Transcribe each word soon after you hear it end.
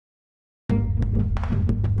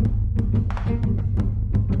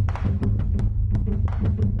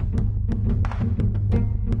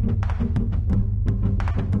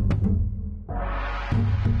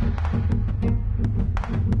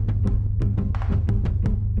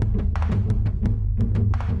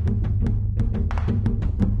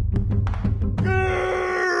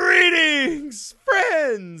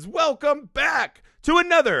welcome back to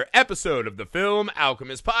another episode of the Film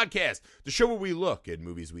Alchemist Podcast, the show where we look at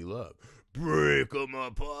movies we love, break them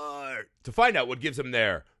apart, to find out what gives them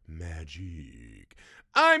their magic.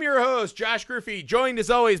 I'm your host, Josh Griffey, joined as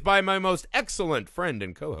always by my most excellent friend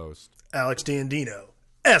and co-host, Alex D'Andino,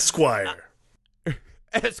 Esquire.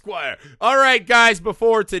 Esquire. All right, guys,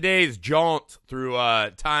 before today's jaunt through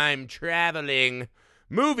time-traveling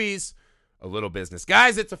movies, a little business.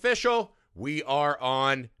 Guys, it's official. We are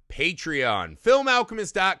on Patreon.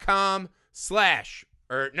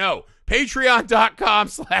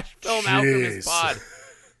 Patreon.com/FilmAlchemistPod.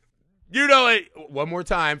 You know it. One more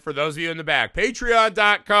time for those of you in the back.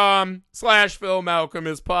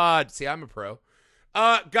 Patreon.com/FilmAlchemistPod. See, I'm a pro.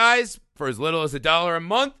 Guys, for as little as $1 a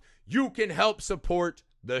month, you can help support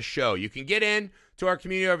the show. You can get in to our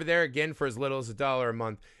community over there, again, for as little as $1 a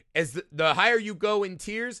month. As the higher you go in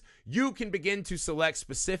tiers, you can begin to select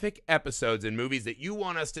specific episodes and movies that you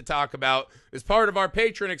want us to talk about as part of our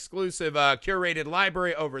patron-exclusive curated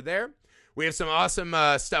library over there. We have some awesome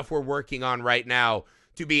stuff we're working on right now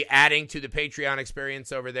to be adding to the Patreon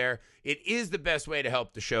experience over there. It is the best way to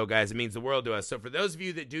help the show, guys. It means the world to us. So for those of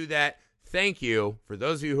you that do that, thank you. For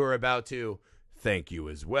those of you who are about to, thank you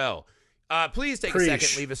as well. Please take a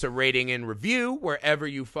second, leave us a rating and review wherever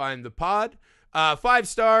you find the pod.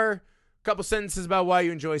 5-star, couple sentences about why you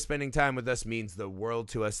enjoy spending time with us means the world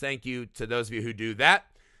to us. Thank you to those of you who do that.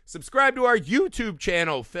 Subscribe to our YouTube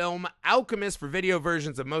channel, Film Alchemist, for video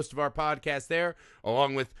versions of most of our podcasts there,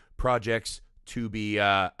 along with projects to be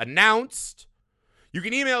announced. You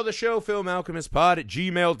can email the show,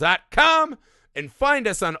 filmalchemistpod@gmail.com, and find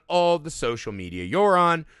us on all the social media you're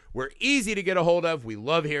on. We're easy to get a hold of. We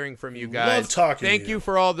love hearing from you guys. Love talking Thank to you. you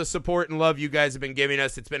for all the support and love you guys have been giving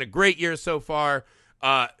us. It's been a great year so far.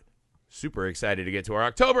 Super excited to get to our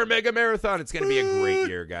October Mega Marathon. It's going to be a great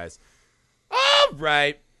year, guys. All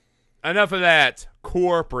right. Enough of that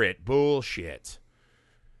corporate bullshit.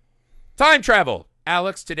 Time travel.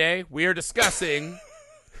 Alex, today we are discussing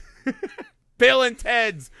Bill and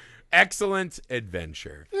Ted's Excellent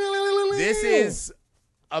Adventure. This is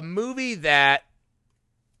a movie that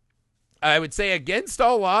I would say against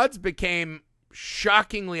all odds became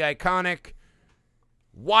shockingly iconic,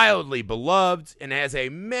 wildly beloved, and has a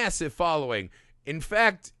massive following. In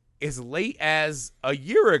fact, as late as a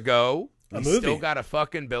year ago, we still got a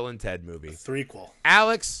fucking Bill and Ted movie. A threequel.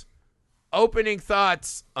 Alex, opening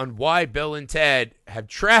thoughts on why Bill and Ted have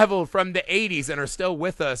traveled from the 80s and are still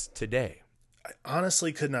with us today. I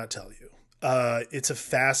honestly could not tell you. It's a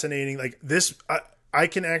fascinating, like this. I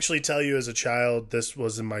can actually tell you as a child, this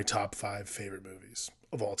was in my top 5 favorite movies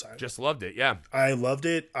of all time. Just loved it, yeah. I loved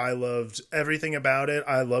it. I loved everything about it.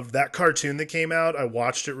 I loved that cartoon that came out. I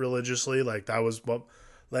watched it religiously. Like that was what,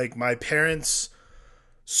 like my parents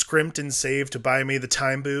scrimped and saved to buy me the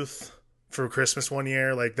Time Booth for Christmas one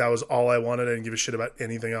year. Like that was all I wanted. I didn't give a shit about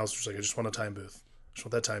anything else. It was like, I just want a Time Booth. I just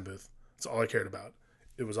want that Time Booth. That's all I cared about.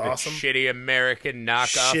 It was awesome. Shitty American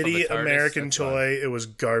knockoff. Shitty of a TARDIS. American That's toy. fun. It was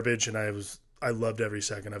garbage, and I loved every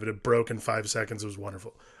second of it. It broke in 5 seconds. It was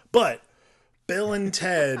wonderful. But Bill and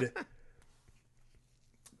Ted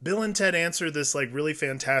answered this like really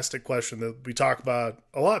fantastic question that we talk about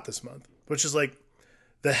a lot this month, which is like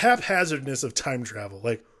the haphazardness of time travel.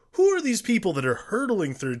 Like, who are these people that are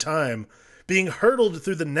hurtling through time, being hurtled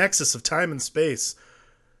through the nexus of time and space?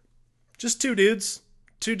 Just two dudes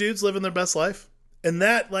living their best life. And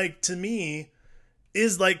that, like, to me,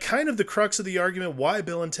 is like kind of the crux of the argument why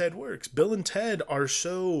Bill and Ted works. Bill and Ted are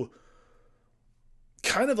so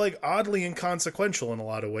kind of like oddly inconsequential in a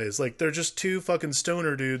lot of ways. Like they're just two fucking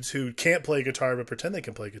stoner dudes who can't play guitar but pretend they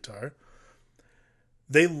can play guitar.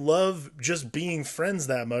 They love just being friends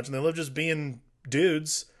that much, and they love just being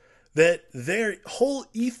dudes, that their whole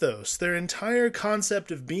ethos, their entire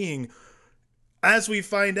concept of being, as we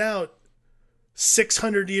find out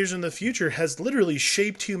 600 years in the future, has literally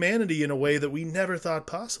shaped humanity in a way that we never thought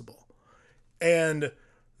possible. And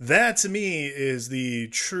that to me is the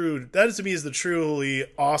truly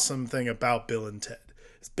awesome thing about Bill and Ted.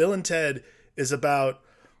 Bill and Ted is about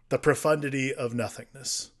the profundity of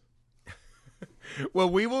nothingness. Well,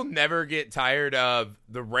 we will never get tired of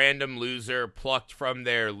the random loser plucked from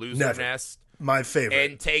their loser nest. My favorite.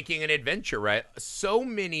 And taking an adventure, right? So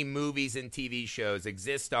many movies and TV shows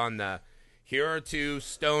exist on the here are two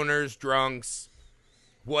stoners, drunks,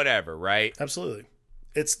 whatever, right? Absolutely.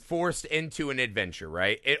 It's forced into an adventure,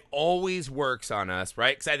 right? It always works on us,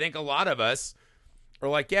 right? Because I think a lot of us are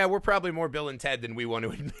like, yeah, we're probably more Bill and Ted than we want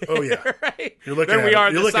to admit. Oh, yeah. Right? You're looking than at we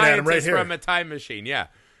are You're the looking at him right scientists here. from a time machine, yeah.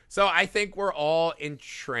 So I think we're all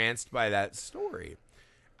entranced by that story.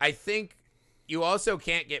 I think you also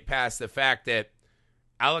can't get past the fact that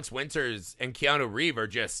Alex Winters and Keanu Reeves are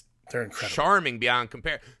just They're incredible. charming beyond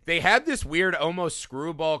compare. They have this weird, almost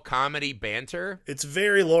screwball comedy banter. It's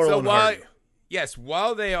very Laurel and Hardy. Yes,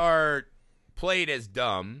 while they are played as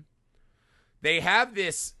dumb, they have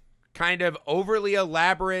this kind of overly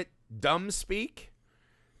elaborate dumb speak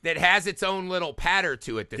that has its own little patter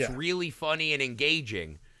to it that's really funny and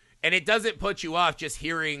engaging. And it doesn't put you off just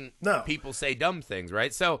hearing people say dumb things,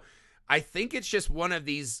 right? So I think it's just one of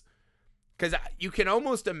these, because you can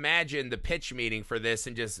almost imagine the pitch meeting for this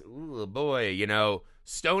and just, ooh, boy, you know,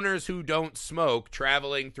 stoners who don't smoke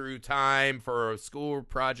traveling through time for a school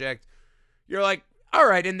project. You're like, all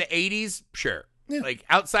right, in the 80s, sure. Yeah. Like,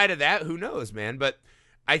 outside of that, who knows, man? But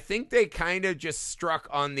I think they kind of just struck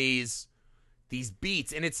on these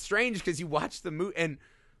beats. And it's strange because you watch the movie, and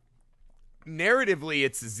narratively,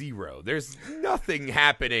 it's zero. There's nothing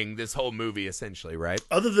happening this whole movie, essentially, right?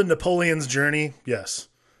 Other than Napoleon's journey, yes.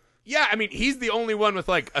 Yeah, I mean, he's the only one with,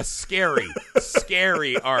 like, a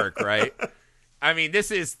scary arc, right? I mean,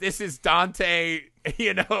 this is Dante,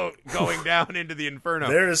 you know, going down into the inferno.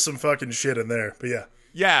 There is some fucking shit in there, but yeah.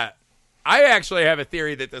 Yeah. I actually have a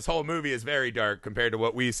theory that this whole movie is very dark compared to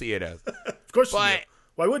what we see it as. Of course you do.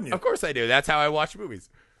 Why wouldn't you? Of course I do. That's how I watch movies.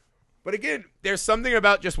 But again, there's something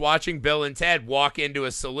about just watching Bill and Ted walk into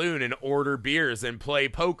a saloon and order beers and play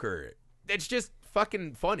poker. It's just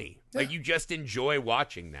fucking funny. Yeah. Like, you just enjoy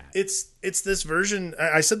watching that. It's this version.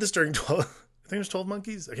 I said this during 12. I think it was 12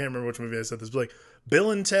 Monkeys. I can't remember which movie I said this. But like,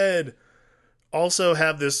 Bill and Ted also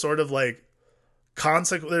have this sort of like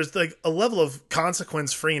there's like a level of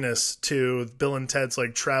consequence freeness to Bill and Ted's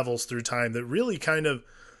like travels through time that really kind of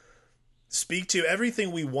speak to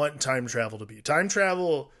everything we want time travel to be. Time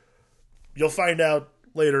travel, you'll find out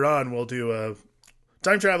later on, we'll do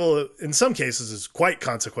time travel in some cases is quite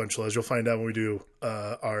consequential, as you'll find out when we do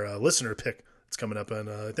our listener pick. It's coming up in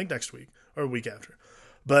I think next week or a week after.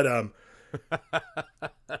 But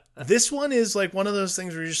this one is like one of those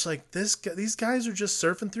things where you're just like, these guys are just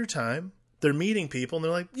surfing through time. They're meeting people and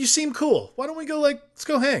they're like, you seem cool. Why don't we go, like, let's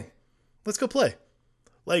go hang. Let's go play.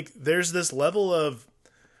 Like, there's a level of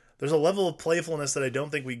playfulness that I don't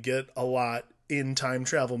think we get a lot in time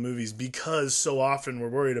travel movies, because so often we're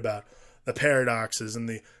worried about the paradoxes and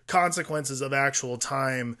the consequences of actual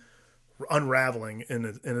time unraveling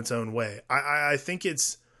in its own way. I think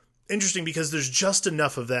it's interesting because there's just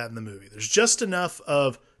enough of that in the movie. There's just enough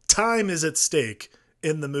of time is at stake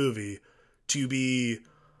in the movie to be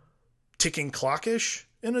ticking clockish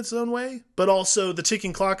in its own way, but also the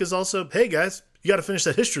ticking clock is also, hey guys, you got to finish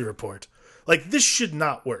that history report. Like, this should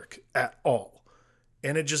not work at all.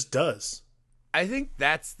 And it just does. I think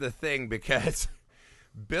that's the thing, because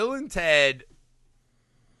Bill and Ted,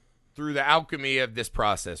 through the alchemy of this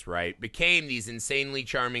process, right, became these insanely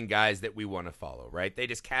charming guys that we want to follow, right? They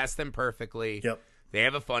just cast them perfectly. Yep. They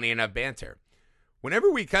have a funny enough banter.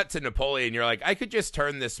 Whenever we cut to Napoleon, you're like, I could just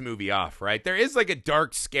turn this movie off, right? There is like a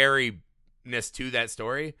dark scariness to that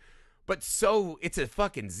story, but so it's a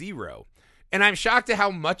fucking zero. And I'm shocked at how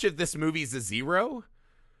much of this movie is a zero.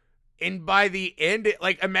 And by the end,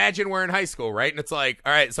 like, imagine we're in high school, right? And it's like,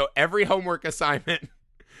 all right, so every homework assignment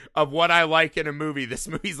of what I like in a movie, this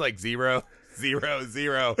movie's like 0, 0,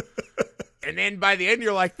 0. And then by the end,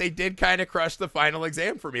 you're like, they did kind of crush the final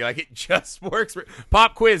exam for me. Like, it just works.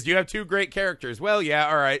 Pop quiz, you have 2 great characters. Well, yeah,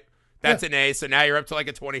 all right. That's an A, so now you're up to like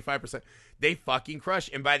a 25%. They fucking crush.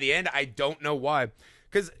 And by the end, I don't know why.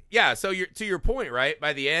 Because, yeah, so to your point, right?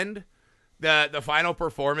 By the end, the final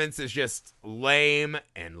performance is just lame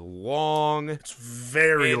and long. It's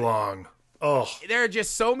very long. Oh, there are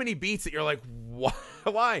just so many beats that you're like,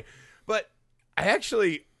 why? But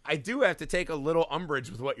I do have to take a little umbrage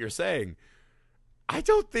with what you're saying. I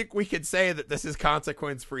don't think we could say that this is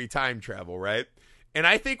consequence-free time travel, right? And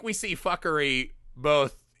I think we see fuckery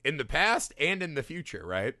both in the past and in the future,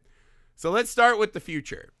 right? So let's start with the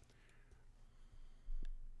future.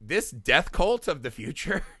 This death cult of the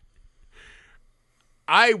future,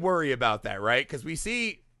 I worry about that, right? Because we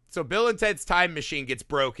see, so Bill and Ted's time machine gets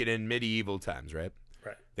broken in medieval times, right?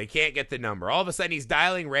 Right. They can't get the number. All of a sudden, he's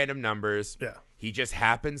dialing random numbers. Yeah. He just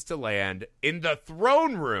happens to land in the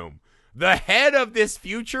throne room. The head of this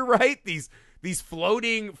future, right? These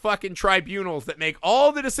floating fucking tribunals that make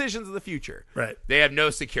all the decisions of the future. Right. They have no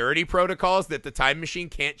security protocols that the time machine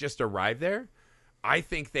can't just arrive there. I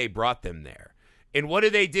think they brought them there. And what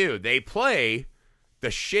do? They play the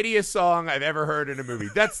shittiest song I've ever heard in a movie.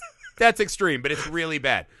 That's extreme, but it's really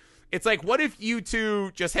bad. It's like, what if you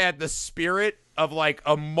two just had the spirit of like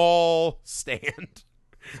a mall stand,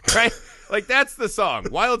 right? Like, that's the song.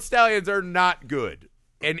 Wild Stallions are not good.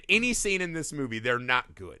 And any scene in this movie, they're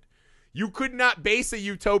not good. You could not base a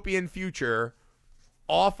utopian future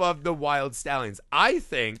off of the Wild Stallions. I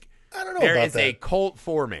think I don't know there about is a that. cult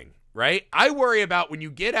forming, right? I worry about when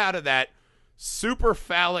you get out of that super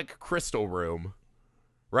phallic crystal room,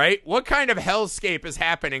 right? What kind of hellscape is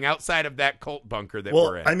happening outside of that cult bunker that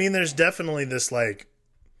we're in? I mean, there's definitely this like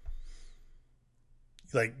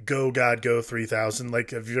Go God Go 3000.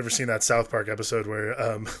 Like, have you ever seen that South Park episode where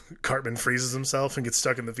Cartman freezes himself and gets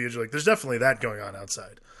stuck in the future? Like, there's definitely that going on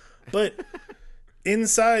outside. But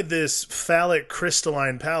inside this phallic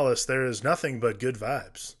crystalline palace, there is nothing but good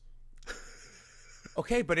vibes.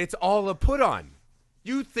 Okay, but it's all a put on.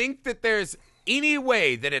 You think that there's any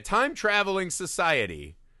way that a time traveling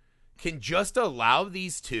society can just allow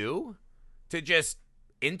these two to just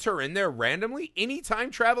enter in there randomly? Any time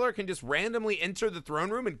traveler can just randomly enter the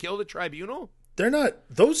throne room and kill the tribunal? They're not,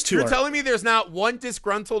 those two You're aren't. telling me there's not one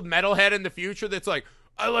disgruntled metalhead in the future that's like,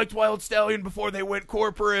 I liked Wild Stallion before they went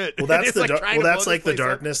corporate. Well, that's It's the trying to blow this the place up.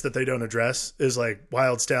 darkness that they don't address is like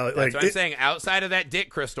Wild Stallion. That's Like what I'm saying. Outside of that Dick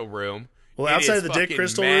Crystal room, well, it outside is of the Dick fucking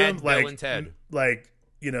Crystal mad room, Bill and Ted. like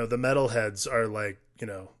you know, the metalheads are like, you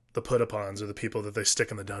know, the put-upons or the people that they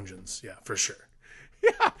stick in the dungeons. Yeah, for sure.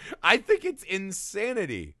 Yeah, I think it's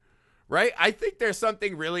insanity, right? I think there's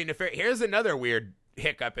something really nefarious. Here's another weird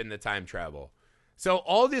hiccup in the time travel. So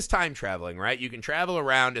all this time traveling, right? You can travel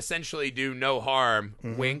around, essentially do no harm,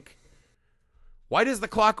 wink. Why does the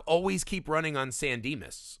clock always keep running on San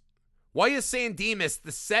Dimas? Why is San Dimas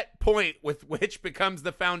the set point with which becomes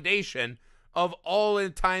the foundation of all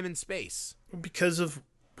in time and space? Because of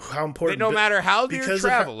how That important. no matter how they're because of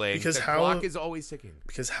how- traveling, because the how- clock is always ticking.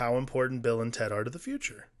 Because how important Bill and Ted are to the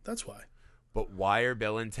future. That's why. But why are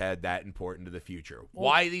Bill and Ted that important to the future?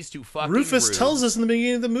 Why these two fucking Rufus rubes? tells us in the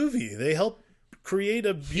beginning of the movie they help create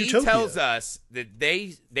a He utopia. tells us that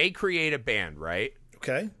they create a band, right?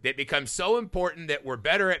 Okay. That becomes so important that we're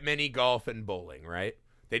better at mini golf and bowling, right?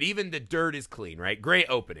 That even the dirt is clean, right? Great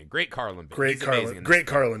opening, great Carlin bit. Great He's amazing Carlin. in this Great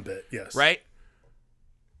film, Carlin bit. Yes. right?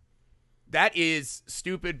 That is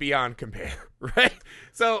stupid beyond compare, right?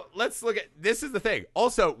 So let's look at this. Is the thing.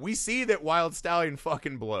 Also, we see that Wild Stallion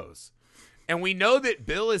fucking blows. And we know that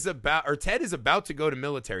Ted is about to go to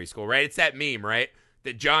military school, right? It's that meme, right?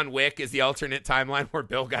 That John Wick is the alternate timeline where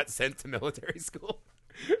Bill got sent to military school.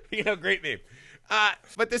 You know, great meme.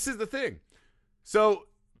 But this is the thing. So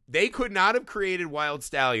they could not have created Wild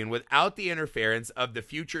Stallion without the interference of the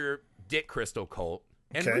future Dick Crystal cult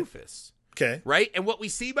and Okay. Rufus. Okay. Right? And what we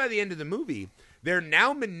see by the end of the movie, they're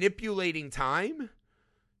now manipulating time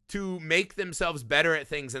to make themselves better at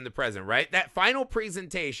things in the present, right? That final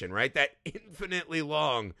presentation, right? That infinitely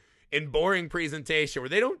long and boring presentation where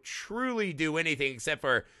they don't truly do anything except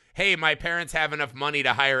for, hey, my parents have enough money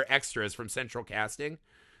to hire extras from Central Casting,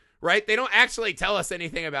 right? They don't actually tell us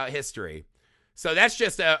anything about history. So that's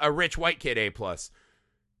just a rich white kid A+.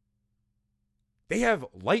 They have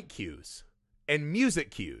light cues and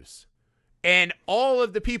music cues. And all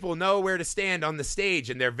of the people know where to stand on the stage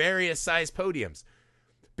in their various size podiums.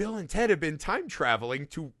 Bill and Ted have been time traveling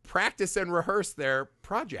to practice and rehearse their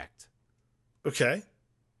project. Okay.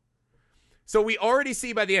 So we already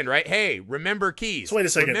see by the end, right? Hey, remember keys. So wait a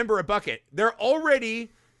second. Remember a bucket. They're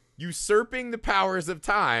already usurping the powers of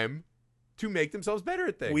time to make themselves better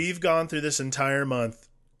at things. We've gone through this entire month,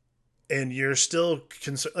 and you're still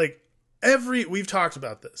concerned. Like we've talked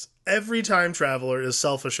about this. Every time traveler is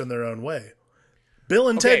selfish in their own way. Bill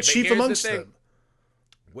and Okay, Ted but chief here's the amongst thing. them.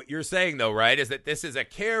 What you're saying, though, right, is that this is a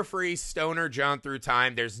carefree stoner jaunt through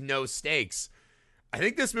time. There's no stakes. I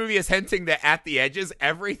think this movie is hinting that at the edges,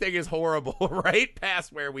 everything is horrible, right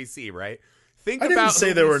past where we see, right? Think I about didn't say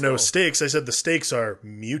who there we were no stole. stakes. I said the stakes are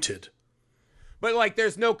muted. But, like,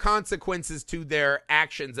 there's no consequences to their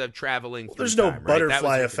actions of traveling through There's no time, right? That was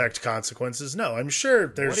butterfly your effect consequences. No, I'm sure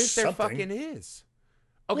there's What if there something. fucking is?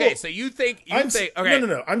 Okay, Well, so you think okay.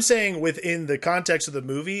 No. I'm saying within the context of the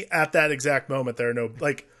movie, at that exact moment, there are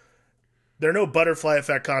no butterfly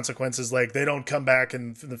effect consequences. Like they don't come back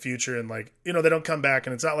in the future, and they don't come back,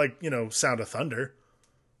 and it's not like Sound of Thunder.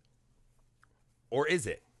 Or is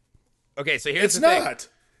it? Okay, so here's It's the thing. not.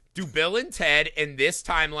 Do Bill and Ted in this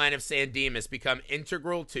timeline of San Dimas become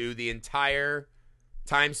integral to the entire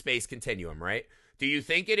time-space continuum, right? Do you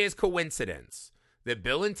think it is coincidence that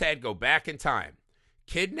Bill and Ted go back in time,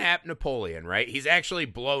 kidnap Napoleon, right? He's actually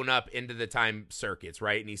blown up into the time circuits,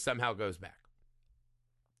 right? And he somehow goes back.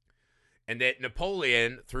 And that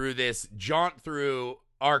Napoleon, through this jaunt through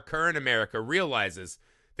our current America, realizes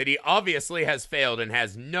that he obviously has failed and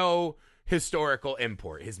has no historical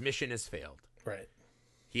import. His mission has failed. Right.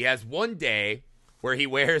 He has one day where he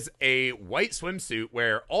wears a white swimsuit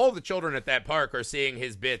where all the children at that park are seeing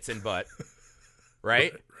his bits and butt,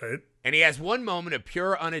 right? Right. And he has one moment of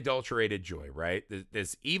pure unadulterated joy, right?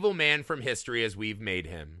 This evil man from history as we've made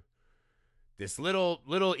him. This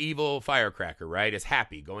little evil firecracker, right, is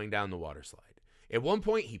happy going down the water slide. At one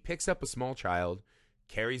point, he picks up a small child,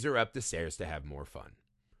 carries her up the stairs to have more fun.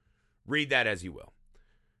 Read that as you will.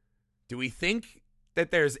 Do we think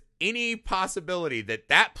that there's any possibility that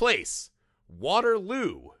that place,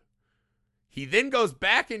 Waterloo, he then goes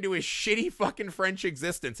back into his shitty fucking French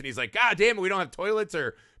existence and he's like, God damn it, we don't have toilets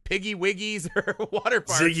or Piggy Wiggies or water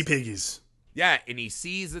parks. Ziggy Piggies. Yeah, and he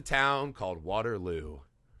sees a town called Waterloo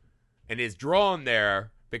and is drawn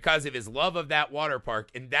there because of his love of that water park,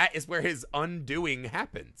 and that is where his undoing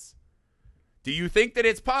happens. Do you think that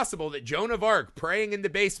it's possible that Joan of Arc praying in the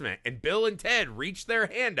basement and Bill and Ted reached their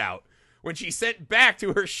hand out when she's sent back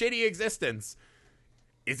to her shitty existence?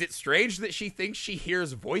 Is it strange that she thinks she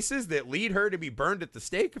hears voices that lead her to be burned at the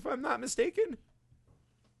stake, if I'm not mistaken?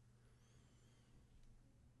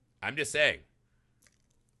 I'm just saying.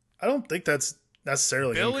 I don't think that's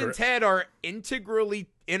necessarily Bill incorrect. and Ted are integrally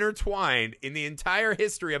intertwined in the entire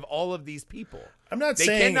history of all of these people. I'm not They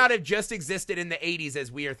saying cannot have just existed in the 80s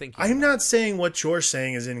as we are thinking. I'm not saying what you're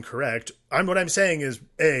saying is incorrect. What I'm saying is,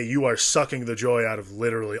 A, you are sucking the joy out of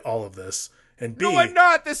literally all of this. And B, No, I'm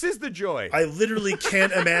not. This is the joy. I literally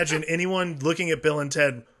can't imagine anyone looking at Bill and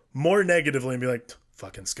Ted more negatively and be like,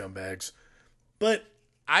 fucking scumbags. But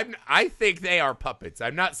I think they are puppets.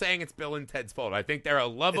 I'm not saying it's Bill and Ted's fault. I think they're a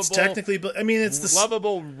lovable. it's technically, but I mean, it's the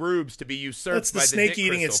lovable rubes to be usurped. That's the by snake Dick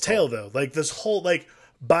eating Crystal its tail, cult. though. Like this whole, like,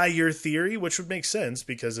 by your theory, which would make sense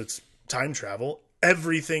because it's time travel,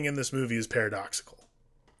 everything in this movie is paradoxical.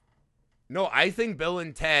 No, I think Bill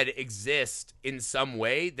and Ted exist in some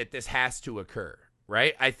way that this has to occur,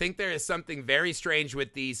 right? I think there is something very strange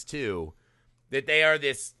with these two, that they are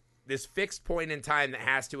this fixed point in time that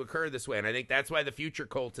has to occur this way, and I think that's why the future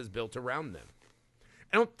cult is built around them.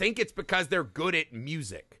 I don't think it's because they're good at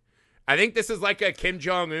music. I think this is like a Kim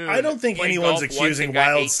Jong-un. I don't think played anyone's golf once accusing and got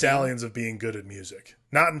Wild 18. Stallions of being good at music.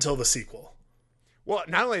 Not until the sequel. Well,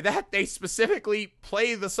 not only that, they specifically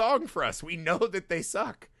play the song for us. We know that they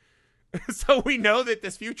suck. So we know that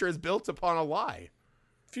this future is built upon a lie.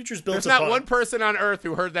 Future's built There's upon... not one person on Earth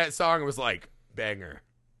who heard that song and was like, banger.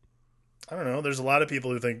 I don't know. There's a lot of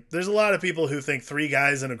people who think three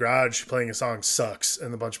guys in a garage playing a song sucks,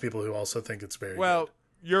 and a bunch of people who also think it's very Well, good.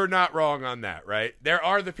 you're not wrong on that, right? There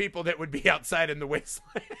are the people that would be outside in the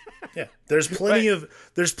wasteland. Yeah. There's plenty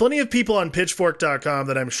of people on pitchfork.com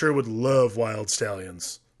that I'm sure would love Wild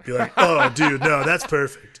Stallions. Be like, "Oh, dude, no, that's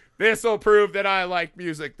perfect. This will prove that I like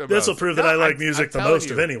music the most. This will prove that I like music the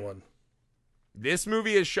most of anyone." This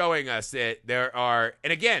movie is showing us that there are,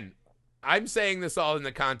 and again, I'm saying this all in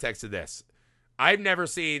the context of this. I've never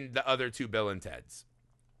seen the other two Bill and Ted's,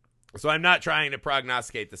 so I'm not trying to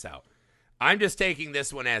prognosticate this out. I'm just taking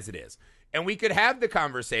this one as it is. And we could have the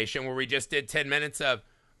conversation where we just did 10 minutes of,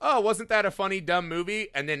 oh, wasn't that a funny, dumb movie?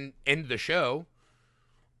 And then end the show.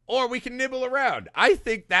 Or we can nibble around. I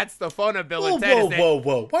think that's the fun of Bill and Ted.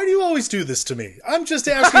 Whoa. Why do you always do this to me? I'm just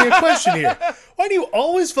asking a question here. Why do you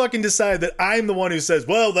always fucking decide that I'm the one who says,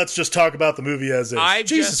 well, let's just talk about the movie as is?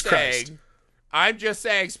 Jesus Christ. I'm just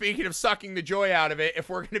saying, speaking of sucking the joy out of it, if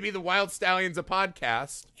we're going to be the Wild Stallions of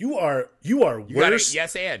podcast. You are worse.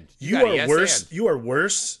 Yes, and. You are worse. You are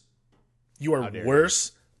worse. You are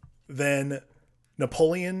worse than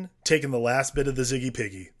Napoleon taking the last bit of the Ziggy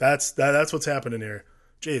Piggy. That's what's happening here.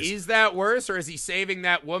 Jeez. Is that worse, or is he saving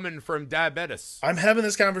that woman from diabetes? I'm having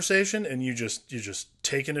this conversation, and you just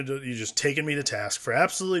taking me to task for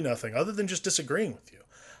absolutely nothing other than just disagreeing with you.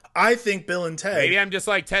 I think Bill and Ted. Maybe I'm just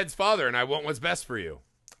like Ted's father, and I want what's best for you.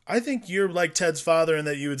 I think you're like Ted's father, and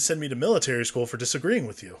that you would send me to military school for disagreeing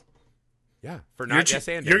with you. Yeah, for not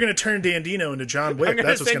yes-anding. You're going to turn Dandino into John Wick. I'm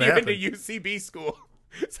That's what's going to happen. send you into UCB school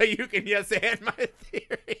so you can yes-and my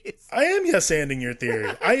theories. I am yes-anding your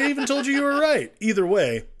theory. I even told you were right. Either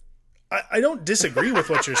way, I don't disagree with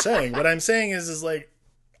what you're saying. What I'm saying is like,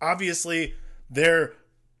 obviously, the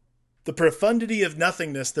profundity of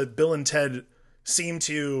nothingness that Bill and Ted seem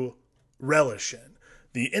to relish in,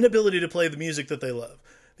 the inability to play the music that they love,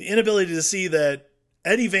 the inability to see that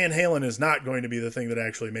Eddie Van Halen is not going to be the thing that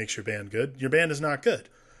actually makes your band good. Your band is not good.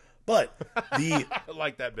 But I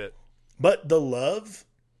like that bit. But the love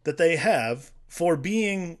that they have for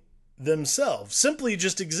being themselves, simply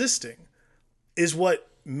just existing, is what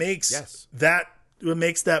makes that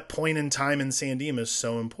point in time in San Dimas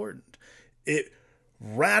so important. It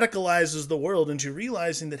radicalizes the world into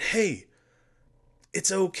realizing that, hey,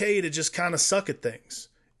 it's okay to just kind of suck at things.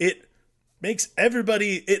 It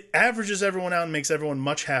averages everyone out and makes everyone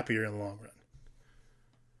much happier in the long run.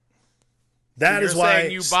 That is You're why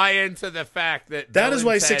saying you buy into the fact that that Bill is and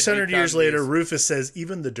why Ted 600 years become later, these- Rufus says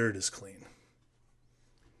even the dirt is clean.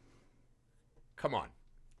 Come on.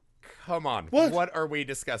 Come on. What? What are we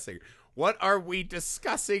discussing? What are we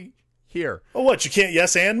discussing here? Oh, what? You can't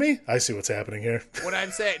yes and me? I see what's happening here. What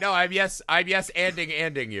I'm saying, no, I'm yes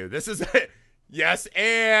anding you. This is yes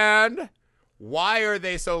and why are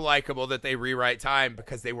they so likable that they rewrite time?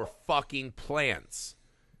 Because they were fucking plants.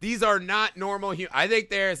 These are not normal humans. I think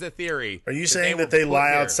there's a theory. Are you saying that were they put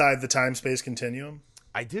lie here. outside the time-space continuum?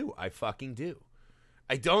 I do. I fucking do.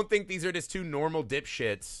 I don't think these are just two normal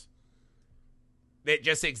dipshits that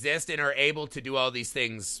just exist and are able to do all these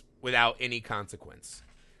things without any consequence.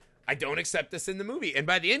 I don't accept this in the movie. And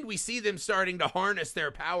by the end, we see them starting to harness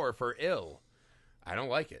their power for ill. I don't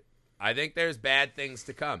like it. I think there's bad things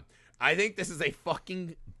to come. I think this is a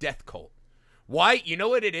fucking death cult. Why? You know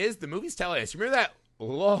what it is? The movie's telling us. Remember that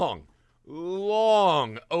long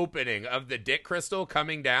opening of the dick crystal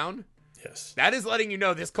coming down? Yes. That is letting you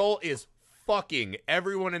know this cult is fucking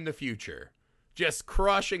everyone in the future. Just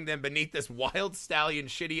crushing them beneath this wild stallion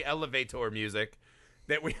shitty elevator music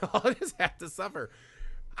that we all just have to suffer.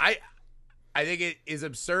 I think it is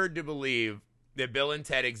absurd to believe that Bill and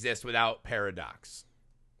Ted exist without paradox.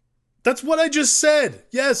 That's what I just said.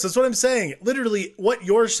 Yes, that's what I'm saying. Literally, what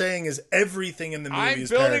you're saying is everything in the movie I'm is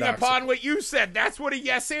building paradoxical. upon what you said. That's what a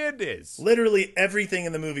yes and is. Literally everything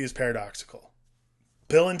in the movie is paradoxical.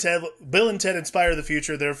 Bill and Ted inspire the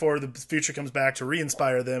future, therefore the future comes back to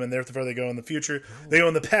re-inspire them, and therefore they go in the future. They go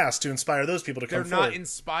in the past to inspire those people to come They're forward. not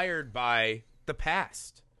inspired by the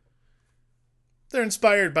past. They're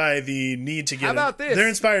inspired by the need to get. How about this? They're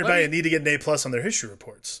inspired by Let a need to get an A+ on their history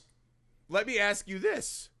reports. Let me ask you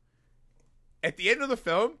this. At the end of the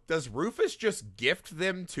film, does Rufus just gift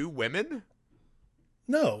them to women?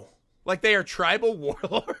 No, Like they are tribal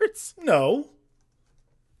warlords? no.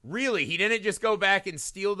 Really? He didn't just go back and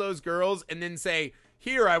steal those girls and then say,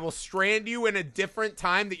 here, I will strand you in a different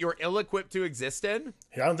time that you're ill-equipped to exist in?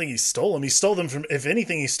 I don't think he stole them. He stole them from, if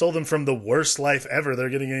anything, he stole them from the worst life ever. They're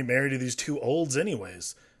getting married to these two olds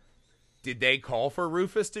anyways. Did they call for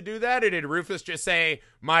Rufus to do that? Or did Rufus just say,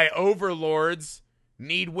 my overlords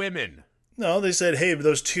need women? No, they said, "Hey,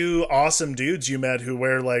 those two awesome dudes you met who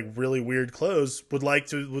wear like really weird clothes would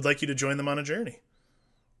like you to join them on a journey."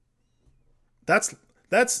 That's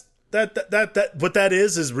what that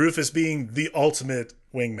is Rufus being the ultimate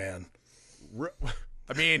wingman.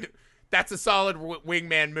 I mean, that's a solid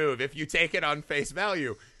wingman move if you take it on face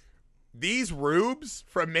value. These rubes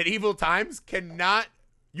from medieval times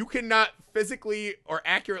you cannot physically or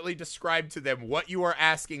accurately describe to them what you are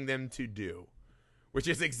asking them to do, which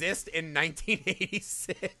is exist in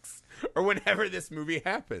 1986 or whenever this movie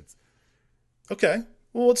happens. Okay.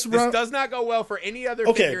 Well, what's This wrong? does not go well for any other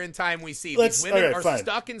Okay. figure in time we see. Let's- These women okay, are fine.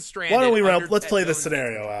 stuck and stranded. Why don't we under let's Ted play the Dillon's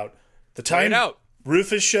scenario out. The Play time it out.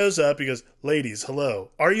 Rufus shows up, he goes, "Ladies,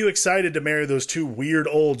 hello. Are you excited to marry those two weird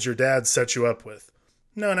olds your dad set you up with?"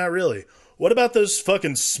 "No, not really." "What about those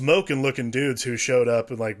fucking smoking looking dudes who showed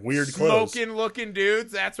up in like weird clothes?" Smoking looking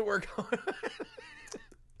dudes. That's what we're going.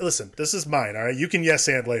 Listen, this is mine, all right? You can yes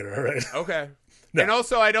and later, all right? Okay. No. And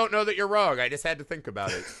also, I don't know that you're wrong. I just had to think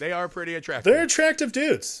about it. They are pretty attractive. They're attractive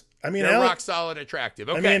dudes. I mean, They're Alec, rock solid attractive.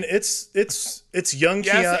 Okay. I mean, it's young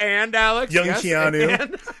yes, Keanu. and Alex. young yes, Keanu.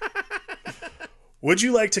 and- Would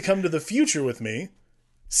you like to come to the future with me,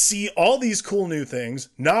 see all these cool new things,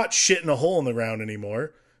 not shit in a hole in the ground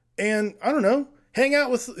anymore, and I don't know, hang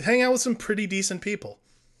out with some pretty decent people?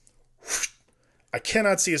 I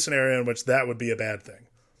cannot see a scenario in which that would be a bad thing.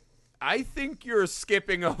 I think you're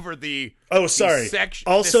skipping over the Oh, sorry.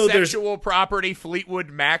 Also, the there's sexual property Fleetwood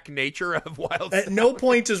Mac nature of Wild. at no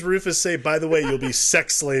point does Rufus say, "By the way, you'll be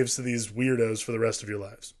sex slaves to these weirdos for the rest of your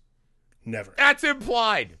lives." Never. That's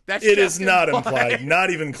implied. That's It just is not implied. Not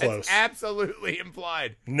even close. It's absolutely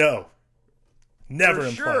implied. No. Never For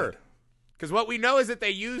implied. sure. Because what we know is that they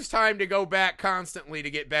use time to go back constantly to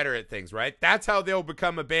get better at things, right? That's how they'll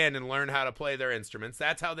become a band and learn how to play their instruments.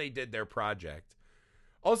 That's how they did their project.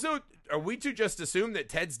 Also, are we to just assume that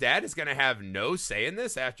Ted's dad is going to have no say in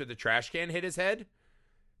this after the trash can hit his head?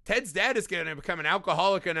 Ted's dad is going to become an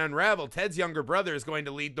alcoholic and unravel. Ted's younger brother is going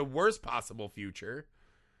to lead the worst possible future.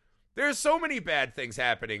 There's so many bad things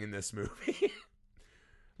happening in this movie.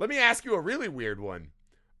 Let me ask you a really weird one.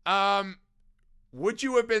 Would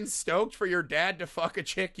you have been stoked for your dad to fuck a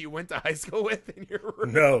chick you went to high school with in your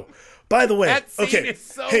room? No. By the way, That scene okay, is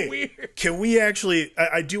so hey, weird. Can we actually?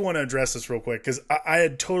 I do want to address this real quick because I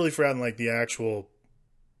had totally forgotten like the actual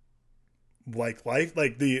like life,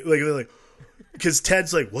 like because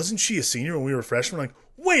Ted's like, wasn't she a senior when we were freshmen? Like,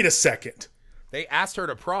 wait a second. They asked her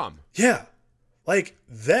to prom. Yeah, Like,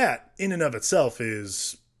 that in and of itself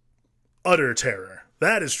is utter terror.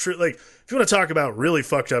 That is true. Like, if you want to talk about really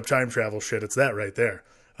fucked up time travel shit, it's that right there.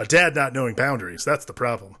 A dad not knowing boundaries. That's the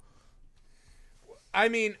problem. I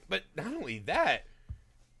mean, but not only that,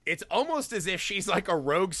 it's almost as if she's like a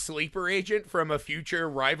rogue sleeper agent from a future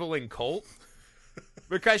rivaling cult.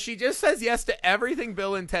 Because she just says yes to everything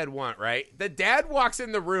Bill and Ted want, right? The dad walks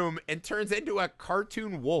in the room and turns into a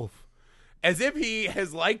cartoon wolf. As if he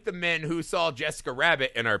has liked the men who saw Jessica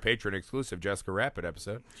Rabbit in our Patreon-exclusive Jessica Rabbit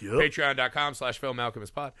episode. Yep.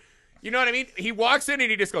 Patreon.com/PhilMalcolmIsPod. You know what I mean? He walks in and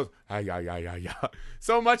he just goes, yeah.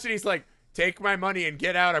 So much that he's like, take my money and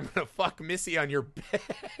get out. I'm going to fuck Missy on your bed.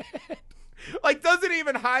 Like, doesn't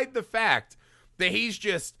even hide the fact that he's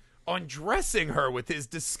just undressing her with his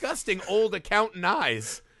disgusting old accountant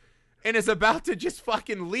eyes and is about to just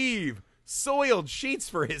fucking leave soiled sheets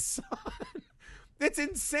for his son. That's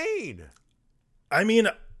insane. I mean,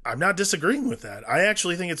 I'm not disagreeing with that. I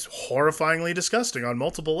actually think it's horrifyingly disgusting on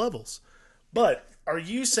multiple levels. But are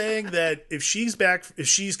you saying that if she's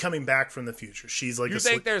coming back from the future, she's like you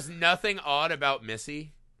think there's nothing odd about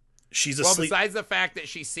Missy? She's well, asleep. Besides the fact that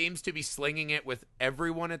she seems to be slinging it with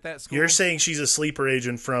everyone at that school. You're saying she's a sleeper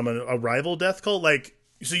agent from a rival death cult? Like,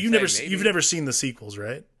 so you've never seen the sequels,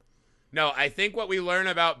 right? No, I think what we learn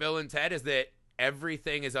about Bill and Ted is that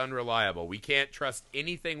everything is unreliable. We can't trust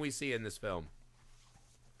anything we see in this film.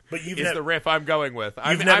 But the riff I'm going with.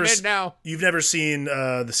 I'm in now. You've never seen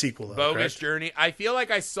the sequel, though, Bogus correct? Journey. I feel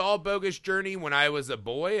like I saw Bogus Journey when I was a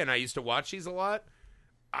boy, and I used to watch these a lot.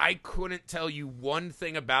 I couldn't tell you one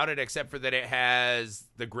thing about it except for that it has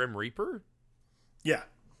the Grim Reaper. Yeah.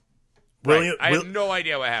 Right. I have no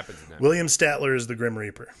idea what happens in that. William Statler is the Grim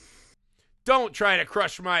Reaper. Don't try to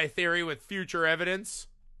crush my theory with future evidence.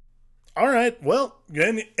 All right. Well,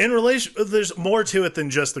 in relation, there's more to it than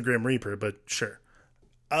just the Grim Reaper, but sure.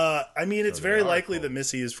 I mean, it's very likely that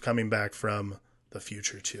Missy is coming back from the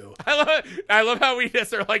future too. I love how we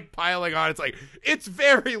just are like piling on. It's like, it's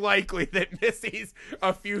very likely that Missy's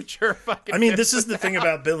a future fucking. I mean, this is the thing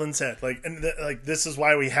about Bill and Ted. Like, this is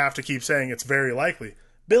why we have to keep saying it's very likely.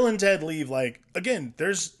 Bill and Ted leave. Like, again,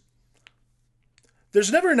 there's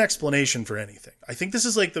never an explanation for anything. I think this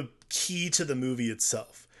is like the key to the movie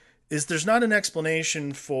itself. Is there's not an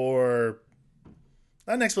explanation for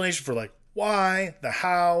like why, the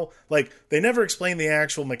how. Like, they never explain the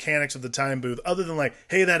actual mechanics of the time booth other than like,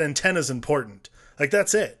 hey, that antenna's important. Like,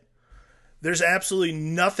 that's it. There's absolutely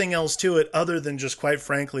nothing else to it other than just, quite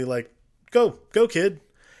frankly, like, go kid.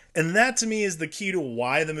 And that to me is the key to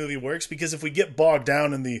why the movie works, because if we get bogged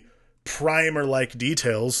down in the primer-like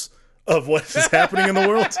details of what is happening in the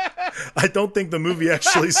world, I don't think the movie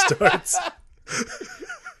actually starts.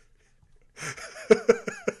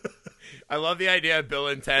 I love the idea of Bill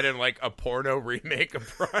and Ted in like a porno remake of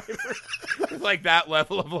Primer. With like that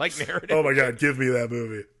level of like narrative. Oh my God, give me that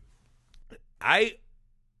movie. I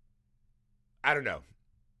don't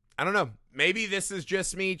know. Maybe this is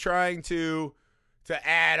just me trying to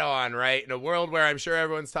add on, right? In a world where I'm sure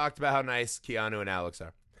everyone's talked about how nice Keanu and Alex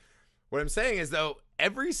are. What I'm saying is, though,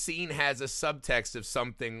 every scene has a subtext of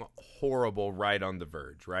something horrible right on the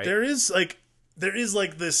verge, right? There is like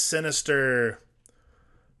this sinister.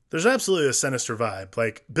 There's absolutely a sinister vibe.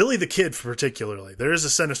 Like, Billy the Kid, particularly. There is a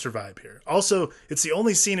sinister vibe here. Also, it's the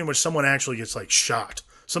only scene in which someone actually gets, like, shot.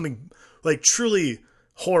 Something, like, truly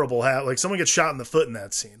horrible. Like, someone gets shot in the foot in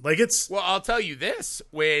that scene. Like, it's... Well, I'll tell you this.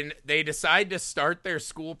 When they decide to start their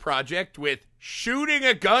school project with shooting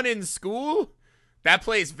a gun in school, that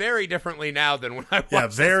plays very differently now than when I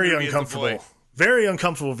watched this movie very uncomfortable. Very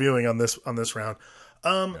uncomfortable viewing on this round.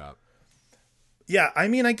 Yeah, I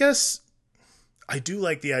mean, I guess... I do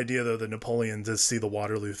like the idea, though, that Napoleon does see the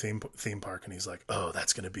Waterloo theme park, and he's like, oh,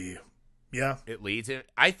 that's going to be... Yeah. It leads in.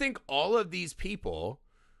 I think all of these people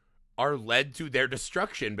are led to their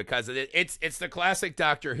destruction because of it. It's the classic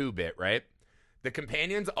Doctor Who bit, right? The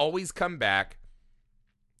companions always come back,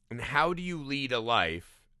 and how do you lead a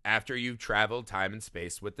life after you've traveled time and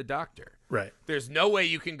space with the Doctor? Right. There's no way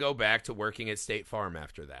you can go back to working at State Farm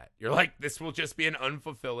after that. You're like, this will just be an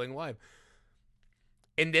unfulfilling life.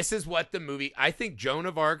 And this is what the movie, I think Joan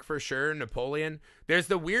of Arc for sure, Napoleon. There's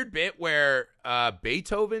the weird bit where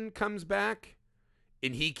Beethoven comes back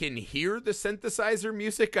and he can hear the synthesizer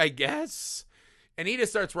music, I guess. And he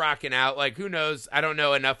just starts rocking out. Like, who knows? I don't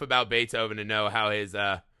know enough about Beethoven to know how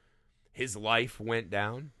his life went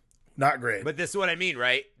down. Not great. But this is what I mean,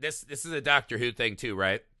 right? This is a Doctor Who thing too,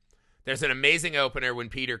 right? There's an amazing opener when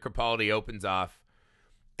Peter Capaldi opens off.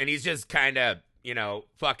 And he's just kind of,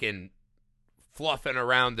 fucking... fluffing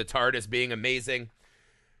around the TARDIS being amazing.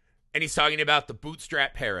 And he's talking about the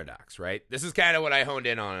bootstrap paradox, right? This is kind of what I honed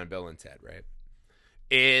in on Bill and Ted, right?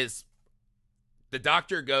 is the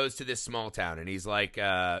doctor goes to this small town and he's like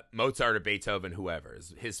Mozart or Beethoven, whoever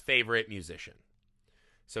is his favorite musician.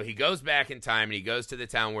 So he goes back in time and he goes to the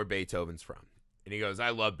town where Beethoven's from. And he goes, I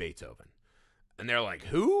love Beethoven. And they're like,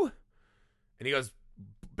 who? And he goes,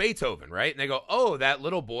 Beethoven, right? And they go, oh, that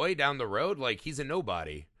little boy down the road? Like, he's a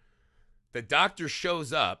nobody. The doctor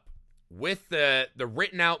shows up with the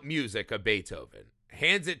written out music of Beethoven,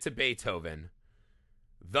 hands it to Beethoven,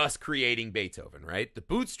 thus creating Beethoven, right? The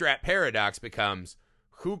bootstrap paradox becomes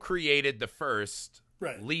who created the first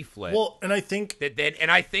leaflet. Well, and I think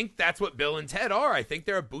I think that's what Bill and Ted are. I think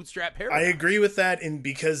they're a bootstrap paradox. I agree with that, and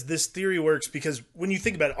because this theory works, because when you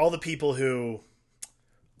think about it, all the people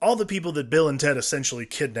that Bill and Ted essentially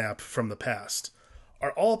kidnap from the past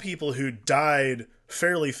are all people who died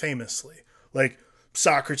fairly famously. Like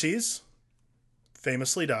Socrates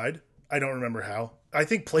famously died. I don't remember how. I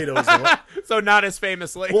think Plato is the one. So not as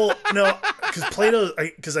famously. Well, no,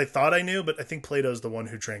 because I thought I knew, but I think Plato's the one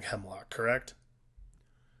who drank hemlock, correct?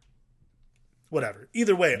 Whatever.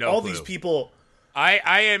 Either way, no all clue. these people... I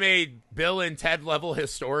am a Bill and Ted level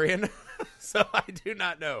historian, so I do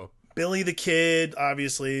not know. Billy the Kid,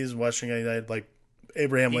 obviously, is Western United, like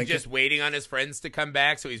Abraham Lincoln. He's just waiting on his friends to come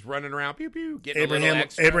back, so he's running around, pew, pew, getting a little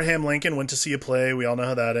extra. Abraham Lincoln went to see a play. We all know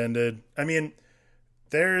how that ended. I mean,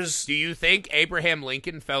 there's... Do you think Abraham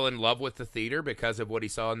Lincoln fell in love with the theater because of what he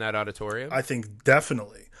saw in that auditorium? I think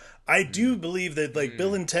definitely. I do believe that, like,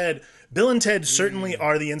 Bill and Ted certainly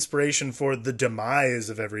are the inspiration for the demise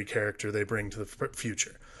of every character they bring to the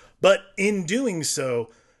future. But in doing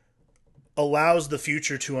so, allows the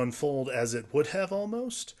future to unfold as it would have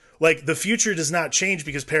almost. Like, the future does not change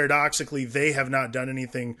because paradoxically they have not done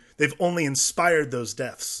anything. They've only inspired those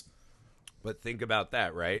deaths. But think about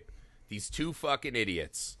that, right? These two fucking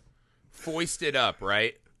idiots foisted up,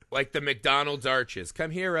 right? Like the McDonald's arches.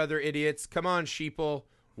 Come here, other idiots. Come on, sheeple.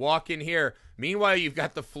 Walk in here. Meanwhile, you've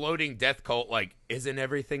got the floating death cult like, isn't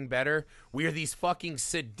everything better? We are these fucking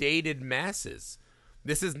sedated masses.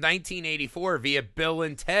 This is 1984 via Bill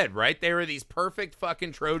and Ted, right? They were these perfect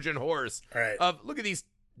fucking Trojan horse. Right. Look at these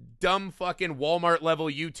dumb fucking Walmart level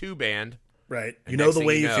U2 band. Right. You know the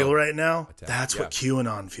way you feel right now? That's what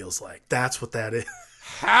QAnon feels like. That's what that is.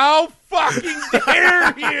 How fucking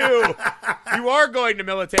dare you? You are going to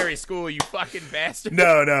military school, you fucking bastard.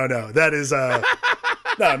 No. That is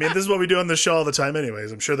no, I mean, this is what we do on the show all the time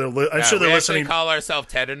anyways. I'm sure they're listening. We call ourselves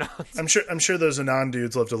Ted-Anons. I'm sure those Anon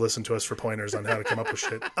dudes love to listen to us for pointers on how to come up with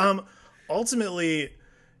shit. Ultimately,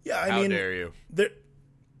 yeah, I mean, how dare you?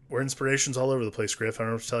 We're inspirations all over the place, Griff. I don't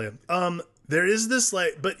know what to tell you. There is this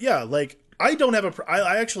but yeah, I don't have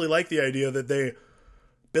I actually like the idea that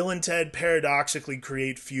Bill and Ted paradoxically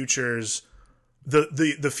create futures,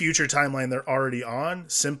 the future timeline they're already on,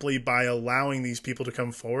 simply by allowing these people to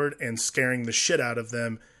come forward and scaring the shit out of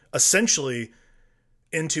them, essentially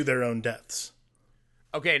into their own deaths.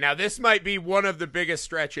 Okay, now this might be one of the biggest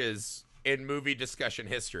stretches in movie discussion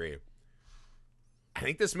history. I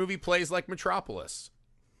think this movie plays like Metropolis.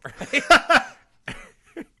 Right?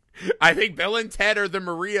 I think Bill and Ted are the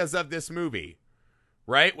Marias of this movie,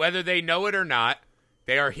 right? Whether they know it or not,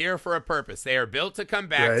 they are here for a purpose. They are built to come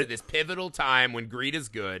back to this pivotal time when greed is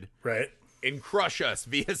good, right, and crush us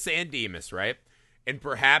via San Dimas, right? And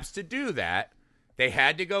perhaps to do that, they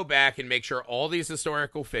had to go back and make sure all these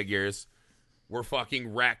historical figures were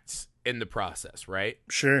fucking wrecked in the process, right?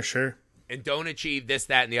 Sure. And don't achieve this,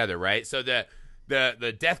 that, and the other, right? So the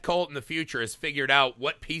death cult in the future has figured out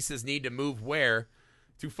what pieces need to move where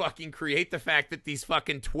to fucking create the fact that these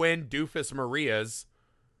fucking twin doofus Marias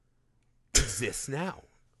exist now.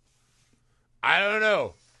 I don't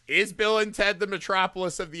know. Is Bill and Ted the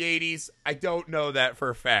Metropolis of the 80s? I don't know that for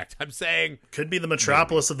a fact. I'm saying... Could be the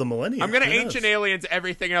Metropolis of the millennium. I'm going to Ancient Aliens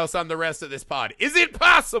everything else on the rest of this pod. Is it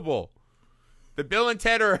possible that Bill and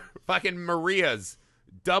Ted are fucking Marias,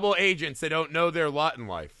 double agents that don't know their lot in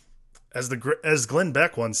life? As Glenn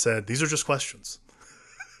Beck once said, these are just questions.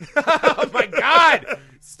 Oh my God!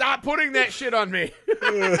 Stop putting that shit on me.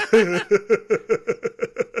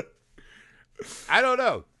 I don't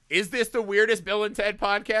know. Is this the weirdest Bill and Ted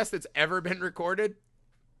podcast that's ever been recorded?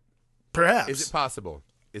 Perhaps. Is it possible?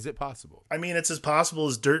 I mean, it's as possible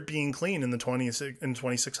as dirt being clean in the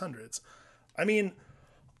 2600s. I mean,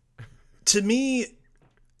 to me,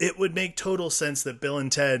 it would make total sense that Bill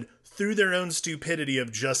and Ted, through their own stupidity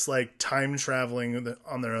of just like time traveling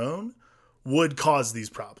on their own, would cause these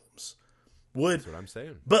problems. That's what I'm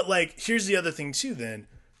saying. But like, here's the other thing too then.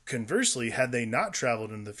 Conversely, had they not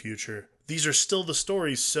traveled in the future, these are still the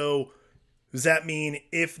stories. So does that mean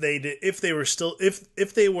if they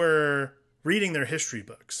were reading their history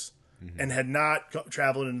books and had not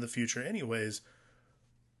traveled into the future anyways,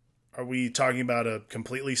 Are we talking about a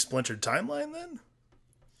completely splintered timeline then?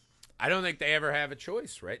 I don't think they ever have a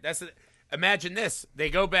choice, right? Imagine this. They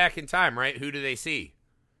go back in time, right? Who do they see?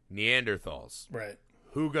 Neanderthals. Right.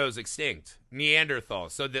 Who goes extinct?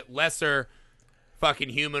 Neanderthals. So that lesser fucking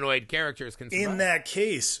humanoid characters can survive. In that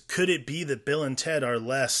case, could it be that Bill and Ted are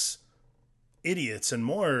less idiots and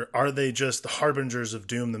more, are they just the harbingers of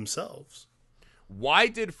doom themselves? Why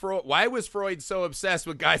was Freud so obsessed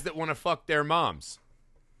with guys that want to fuck their moms?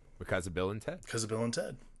 Because of Bill and Ted. Because of Bill and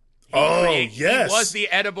Ted. Yes. Yes. He was the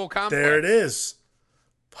edible complex. There it is.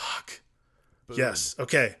 Fuck. Boom. Yes.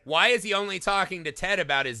 Okay. Why is he only talking to Ted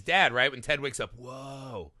about his dad, right? When Ted wakes up,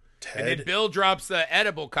 whoa. Ted. And then Bill drops the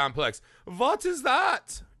edible complex. What is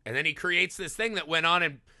that? And then he creates this thing that went on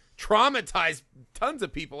and traumatized tons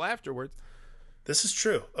of people afterwards. This is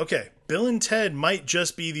true. Okay. Bill and Ted might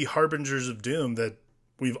just be the harbingers of doom that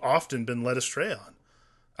we've often been led astray on.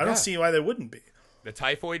 I don't see why they wouldn't be. The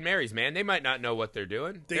Typhoid Marys, man, they might not know what they're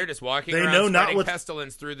doing. They're just walking they around know not spreading what-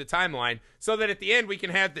 pestilence through the timeline so that at the end we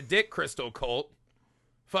can have the Dick Crystal cult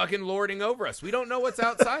fucking lording over us. We don't know what's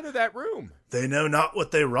outside of that room. They know not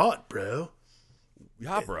what they wrought, bro.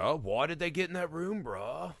 Yeah, bro. Why did they get in that room,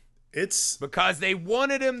 bro? It's Because they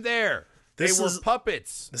wanted him there. This They were is-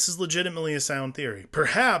 puppets. This is legitimately a sound theory.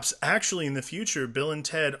 Perhaps, actually, in the future, Bill and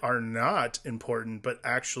Ted are not important, but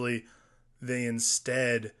actually, they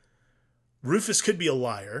instead... Rufus could be a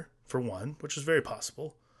liar, for one, which is very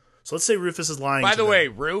possible. So let's say Rufus is lying By to the them. way,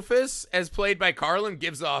 Rufus, as played by Carlin,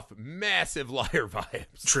 gives off massive liar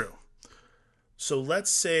vibes. True. So let's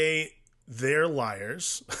say they're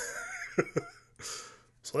liars.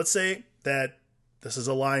 So let's say that this is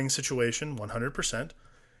a lying situation, 100%.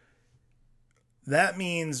 That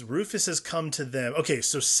means Rufus has come to them. Okay,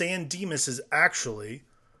 so San Dimas is actually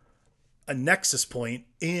a nexus point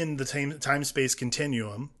in the time-space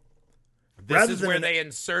continuum. This Rather is than where an- they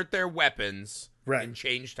insert their weapons Right. and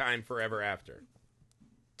change time forever after.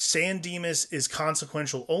 San Dimas is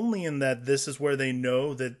consequential only in that this is where they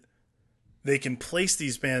know that they can place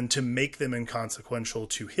these men to make them inconsequential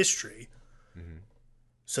to history.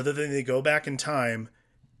 So that then they go back in time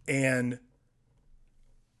and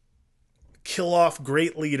kill off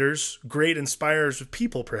great leaders, great inspirers of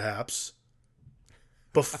people, perhaps,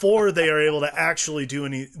 before they are able to actually do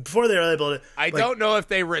any. Before they are able to. I don't know if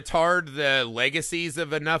they retard the legacies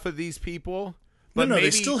of enough of these people, but No, they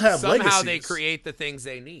maybe still have somehow they legacies. create the things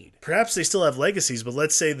they need. Perhaps they still have legacies, but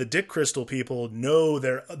let's say the Dick Crystal people know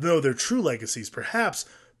their true legacies. Perhaps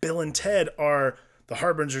Bill and Ted are the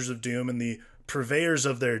harbingers of doom and the purveyors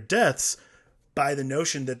of their deaths by the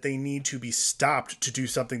notion that they need to be stopped to do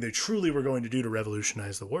something they truly were going to do to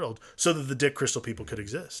revolutionize the world so that the Dick Crystal people could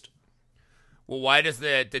exist. Well, why does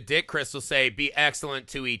the Dick Crystal say be excellent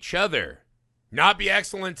to each other? Not be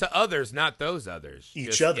excellent to others, not those others.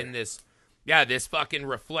 Each Just other. In this, this fucking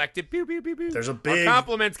reflective. Pew, pew, pew, pew. There's a Our big-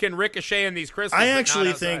 compliments can ricochet in these crystals. I but not actually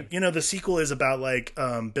outside. think, the sequel is about like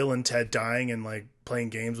Bill and Ted dying and like playing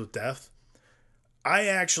games with death. I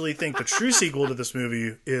actually think the true sequel to this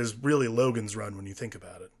movie is really Logan's Run when you think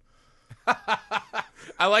about it.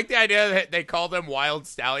 I like the idea that they call them wild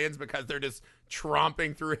stallions because they're just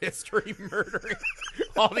tromping through history, murdering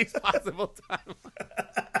all these possible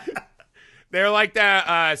timelines. They're like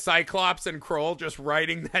that Cyclops and Kroll just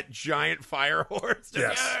riding that giant fire horse. Just,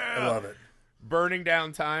 Yes, I love it. Burning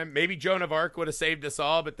down time. Maybe Joan of Arc would have saved us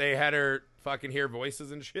all, but they had her fucking hear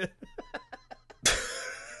voices and shit.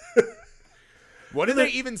 What did they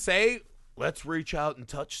even say? Let's reach out and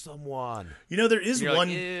touch someone. There is You're one.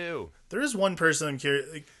 like, ew. There is one person I'm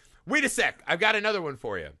curious. Like, Wait a sec. I've got another one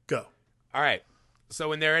for you. go. All right. So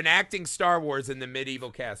when they're enacting Star Wars in the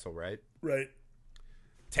medieval castle, right? Right.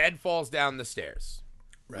 Ted falls down the stairs.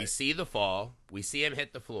 We Right. see the fall. We see him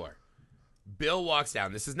hit the floor. Bill walks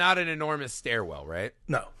down. This is not an enormous stairwell, right?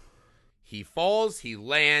 No. He falls. He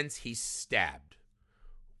lands. He's stabbed.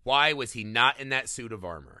 Why was he not in that suit of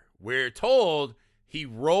armor? We're told he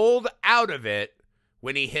rolled out of it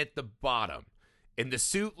when he hit the bottom, and the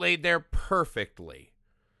suit laid there perfectly.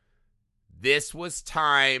 This was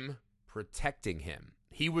time protecting him.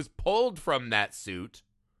 He was pulled from that suit.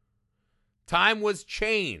 Time was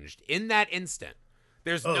changed in that instant.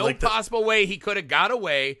 There's no like the- possible way he could have got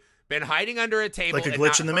away, been hiding under a table, Like a and glitch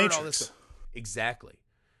not in the heard all Matrix. this stuff. Exactly.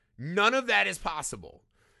 None of that is possible,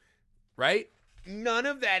 right? None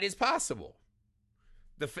of that is possible.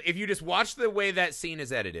 If you just watch the way that scene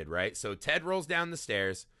is edited, right? So Ted rolls down the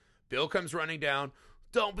stairs. Bill comes running down.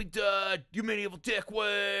 Don't be dead, you medieval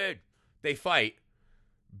dickwad. They fight.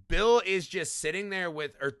 Bill is just sitting there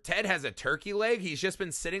or Ted has a turkey leg. He's just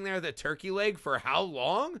been sitting there with a turkey leg for how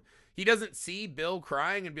long? He doesn't see Bill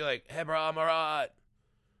crying and be like, hey, bro, I'm all right.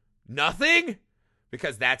 Nothing?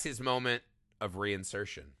 Because that's his moment of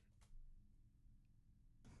reinsertion.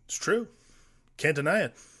 It's true. Can't deny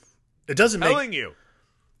it. It doesn't Telling you.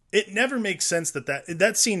 It never makes sense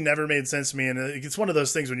that scene never made sense to me, and it's one of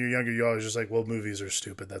those things when you're younger, you're always just like, well, movies are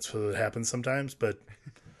stupid. That's what happens sometimes, but...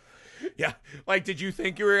 Yeah, like, did you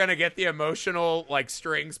think you were going to get the emotional, like,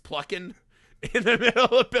 strings plucking in the middle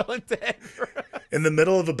of Bill and Ted? In the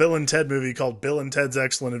middle of a Bill and Ted movie called Bill and Ted's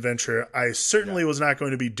Excellent Adventure, I certainly was not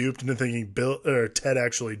going to be duped into thinking Ted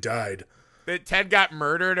actually died. That Ted got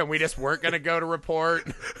murdered and we just weren't going to go to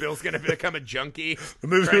report. Bill's going to become a junkie. The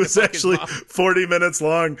movie was actually 40 minutes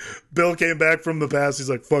long. Bill came back from the past. He's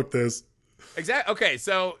like, fuck this. Exactly. Okay,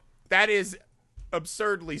 so that is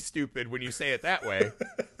absurdly stupid when you say it that way.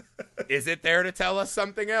 Is it there to tell us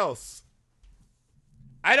something else?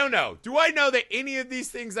 I don't know. Do I know that any of these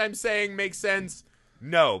things I'm saying make sense?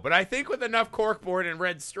 No, but I think with enough corkboard and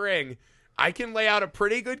red string, I can lay out a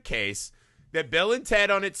pretty good case that Bill and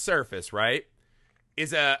Ted on its surface, right,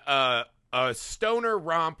 is a stoner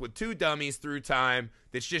romp with two dummies through time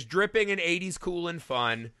that's just dripping in 80s cool and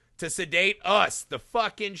fun to sedate us, the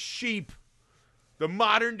fucking sheep, the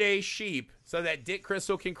modern day sheep, so that Dick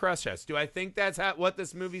Crystal can crush us. Do I think that's what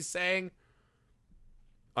this movie's saying?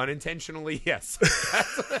 Unintentionally, yes.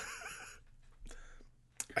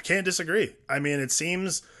 I can't disagree. I mean, it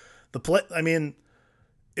seems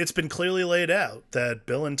it's been clearly laid out that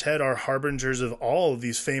Bill and Ted are harbingers of all of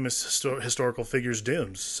these famous historical figures'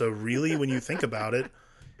 dooms. So really, when you think about it,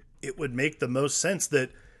 it would make the most sense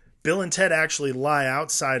that Bill and Ted actually lie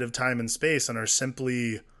outside of time and space and are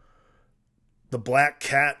simply the black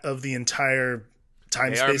cat of the entire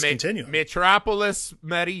time-space continuum. Metropolis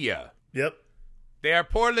Maria. Yep. They are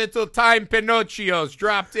poor little time Pinocchios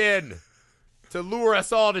dropped in to lure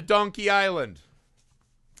us all to Donkey Island.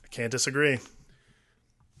 I can't disagree.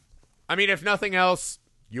 I mean, if nothing else,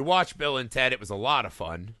 you watch Bill and Ted. It was a lot of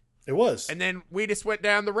fun. It was. And then we just went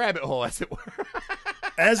down the rabbit hole, as it were.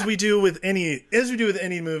 as we do with any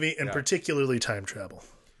movie, and particularly time travel.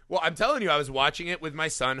 Well, I'm telling you, I was watching it with my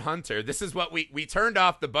son, Hunter. This is what we turned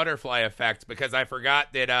off the butterfly effect because I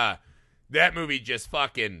forgot that that movie just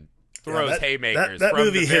fucking throws haymakers. That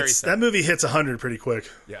movie hits 100 pretty quick.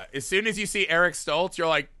 Yeah. As soon as you see Eric Stoltz, you're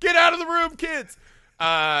like, get out of the room, kids.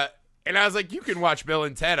 And I was like, you can watch Bill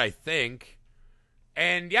and Ted, I think.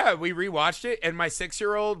 And yeah, we rewatched it, and my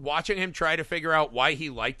 6-year-old, watching him try to figure out why he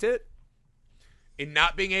liked it, and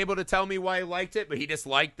not being able to tell me why he liked it, but he just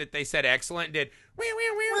liked that they said excellent and did like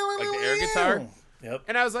the air guitar. Yep.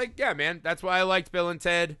 And I was like, yeah, man, that's why I liked Bill and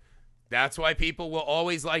Ted. That's why people will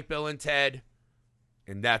always like Bill and Ted.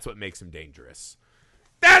 And that's what makes them dangerous.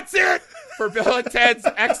 That's it for Bill and Ted's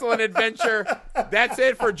Excellent Adventure. That's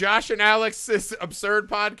it for Josh and Alex's absurd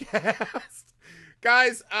podcast.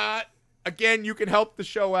 Guys, again, you can help the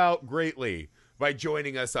show out greatly by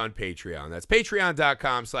joining us on Patreon. That's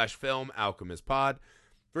patreon.com/filmalchemistpod.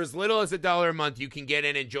 For as little as $1 a month, you can get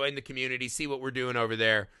in and join the community, see what we're doing over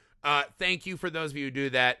there. Thank you for those of you who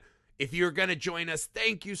do that. If you're going to join us,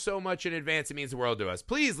 thank you so much in advance. It means the world to us.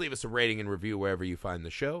 Please leave us a rating and review wherever you find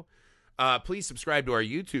the show. Please subscribe to our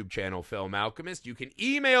YouTube channel, Film Alchemist. You can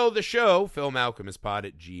email the show,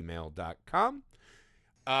 filmalchemistpod@gmail.com.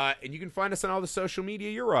 And you can find us on all the social media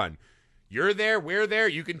you're on. You're there, we're there.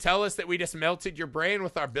 You can tell us that we just melted your brain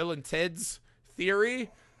with our Bill and Ted's theory.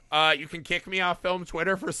 You can kick me off Film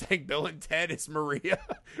Twitter for saying Bill and Ted is Maria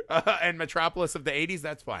and Metropolis of the 80s.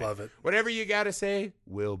 That's fine. Love it. Whatever you got to say,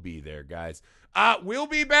 we'll be there, guys. We'll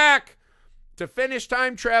be back to finish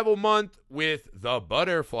Time Travel Month with The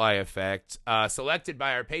Butterfly Effect, selected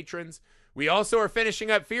by our patrons. We also are finishing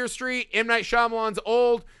up Fear Street, M. Night Shyamalan's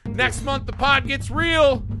Old. Next month, the pod gets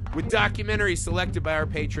real with documentaries selected by our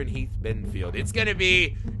patron, Heath Benfield. It's going to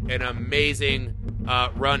be an amazing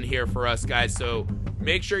run here for us, guys. So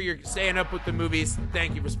make sure you're staying up with the movies.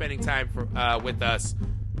 Thank you for spending time with us.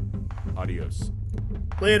 Adios.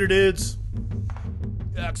 Later, dudes.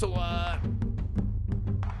 Thanks a lot.